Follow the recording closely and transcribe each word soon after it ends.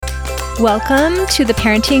Welcome to the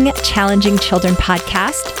Parenting Challenging Children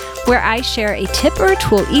podcast, where I share a tip or a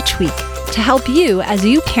tool each week to help you as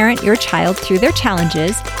you parent your child through their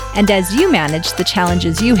challenges and as you manage the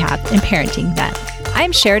challenges you have in parenting them.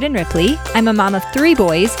 I'm Sheridan Ripley. I'm a mom of 3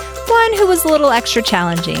 boys, one who was a little extra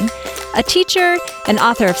challenging, a teacher, an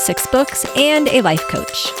author of 6 books, and a life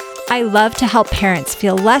coach. I love to help parents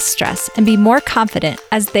feel less stress and be more confident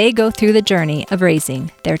as they go through the journey of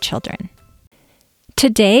raising their children.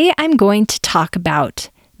 Today, I'm going to talk about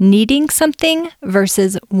needing something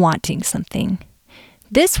versus wanting something.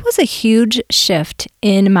 This was a huge shift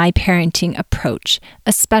in my parenting approach,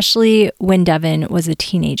 especially when Devin was a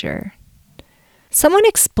teenager. Someone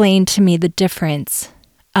explained to me the difference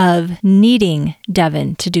of needing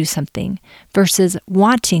Devin to do something versus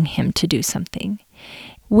wanting him to do something.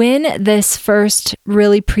 When this first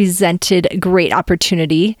really presented a great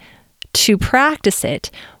opportunity to practice it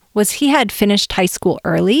was he had finished high school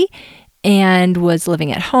early and was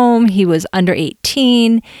living at home. He was under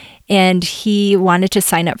 18 and he wanted to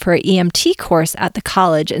sign up for an EMT course at the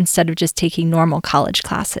college instead of just taking normal college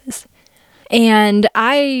classes. And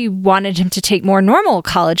I wanted him to take more normal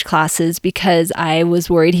college classes because I was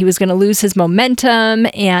worried he was going to lose his momentum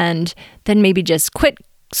and then maybe just quit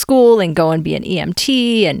school and go and be an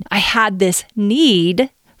EMT. And I had this need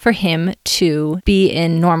for him to be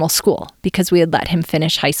in normal school because we had let him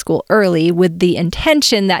finish high school early with the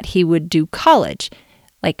intention that he would do college,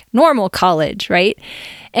 like normal college, right?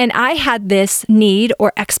 And I had this need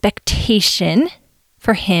or expectation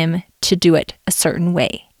for him to do it a certain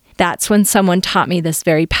way. That's when someone taught me this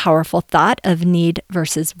very powerful thought of need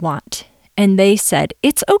versus want. And they said,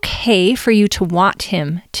 it's okay for you to want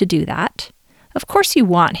him to do that. Of course you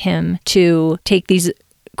want him to take these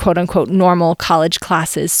quote unquote normal college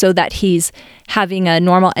classes so that he's having a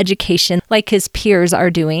normal education like his peers are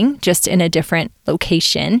doing, just in a different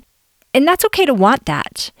location. And that's okay to want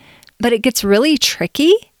that. But it gets really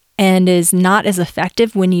tricky and is not as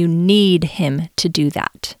effective when you need him to do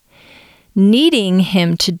that. Needing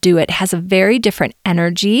him to do it has a very different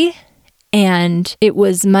energy, and it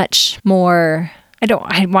was much more,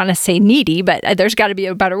 I want to say needy, but there's got to be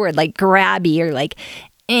a better word, like grabby or like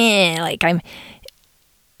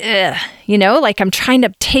I'm trying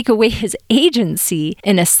to take away his agency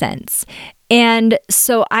in a sense. And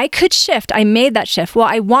so I could shift. I made that shift. Well,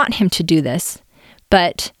 I want him to do this,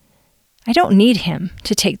 but I don't need him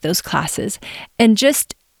to take those classes. And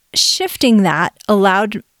just shifting that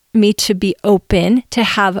allowed me to be open to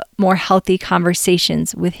have more healthy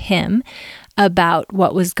conversations with him about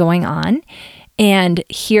what was going on and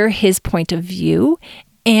hear his point of view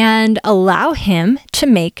and allow him to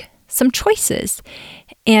make some choices.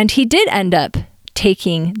 And he did end up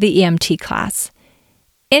taking the EMT class.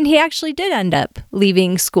 And he actually did end up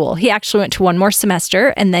leaving school. He actually went to one more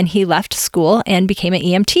semester and then he left school and became an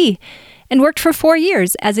EMT and worked for 4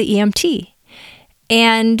 years as an EMT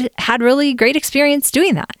and had really great experience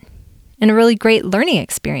doing that and a really great learning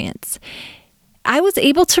experience. I was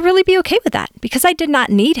able to really be okay with that because I did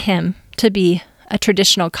not need him to be a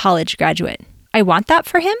traditional college graduate. I want that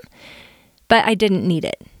for him, but I didn't need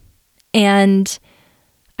it. And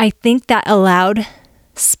I think that allowed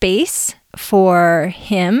space for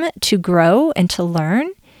him to grow and to learn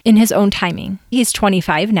in his own timing. He's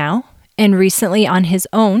 25 now, and recently on his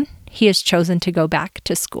own, he has chosen to go back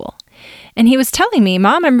to school. And he was telling me,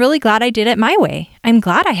 Mom, I'm really glad I did it my way. I'm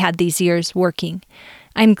glad I had these years working.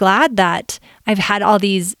 I'm glad that I've had all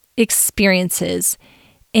these experiences,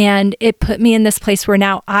 and it put me in this place where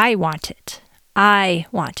now I want it. I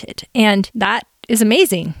want it. And that is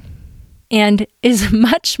amazing and is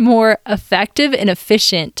much more effective and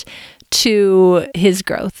efficient to his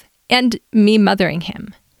growth and me mothering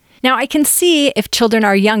him. Now, I can see if children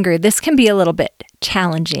are younger, this can be a little bit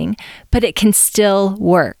challenging, but it can still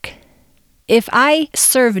work. If I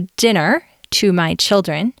serve dinner to my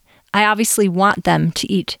children, I obviously want them to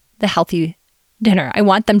eat the healthy dinner. I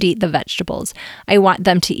want them to eat the vegetables. I want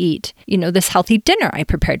them to eat, this healthy dinner I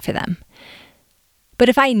prepared for them. But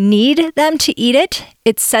if I need them to eat it,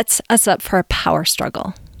 it sets us up for a power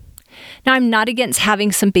struggle. Now, I'm not against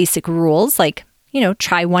having some basic rules like,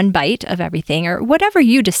 try one bite of everything or whatever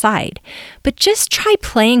you decide. But just try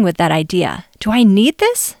playing with that idea. Do I need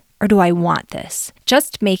this or do I want this?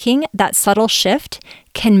 Just making that subtle shift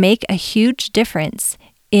can make a huge difference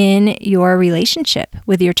in your relationship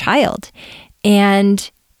with your child and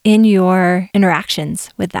in your interactions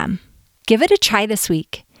with them. Give it a try this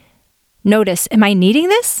week. Notice, am I needing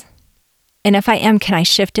this? And if I am, can I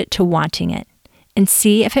shift it to wanting it? And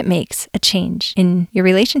see if it makes a change in your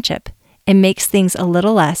relationship and makes things a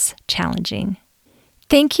little less challenging.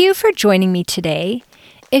 Thank you for joining me today.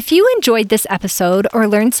 If you enjoyed this episode or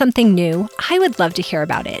learned something new, I would love to hear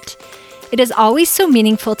about it. It is always so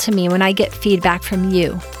meaningful to me when I get feedback from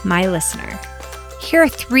you, my listener. Here are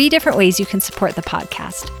 3 different ways you can support the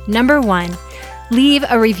podcast. Number 1, leave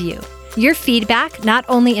a review. Your feedback not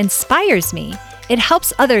only inspires me, it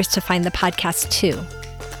helps others to find the podcast too.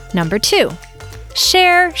 Number 2,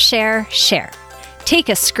 share, share, share. Take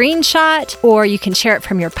a screenshot, or you can share it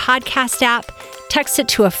from your podcast app, text it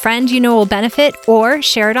to a friend you know will benefit, or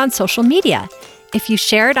share it on social media. If you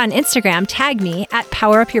share it on Instagram, tag me at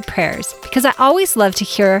Power Up Your Prayers, because I always love to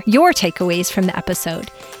hear your takeaways from the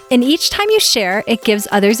episode. And each time you share, it gives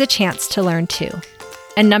others a chance to learn too.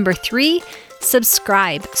 And number 3,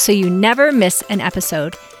 subscribe so you never miss an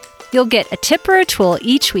episode. You'll get a tip or a tool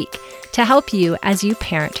each week to help you as you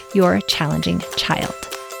parent your challenging child.